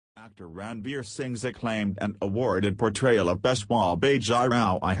Actor Ranveer Singh's acclaimed and awarded portrayal of Peshwa Bajai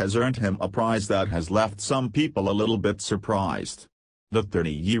Rao has earned him a prize that has left some people a little bit surprised. The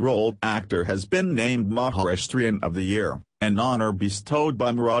 30-year-old actor has been named Maharashtrian of the Year, an honor bestowed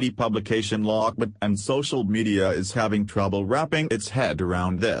by Marathi publication Lokmat, and social media is having trouble wrapping its head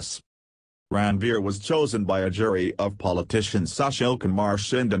around this. Ranveer was chosen by a jury of politicians Sushil, Kumar,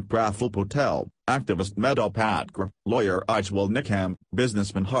 Shinde and Praful, Patel, activist Medha Patkar, lawyer Ujwal Nikam,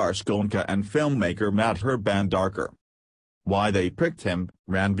 businessman Harsh Goenka and filmmaker Madhur Bhandarkar. Why they picked him,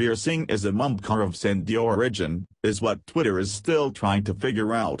 Ranveer Singh is a Mumkhar of Sindhi origin, is what Twitter is still trying to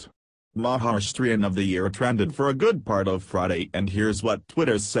figure out. Maharashtrian of the Year trended for a good part of Friday, and here's what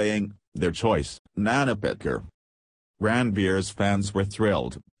Twitter's saying: their choice, Medha Patkar. Ranveer's fans were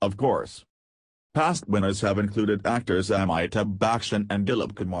thrilled, of course. Past winners have included actors Amitabh, Bachchan and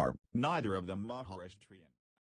Dilip. Kumar, neither of them Maharashtrian.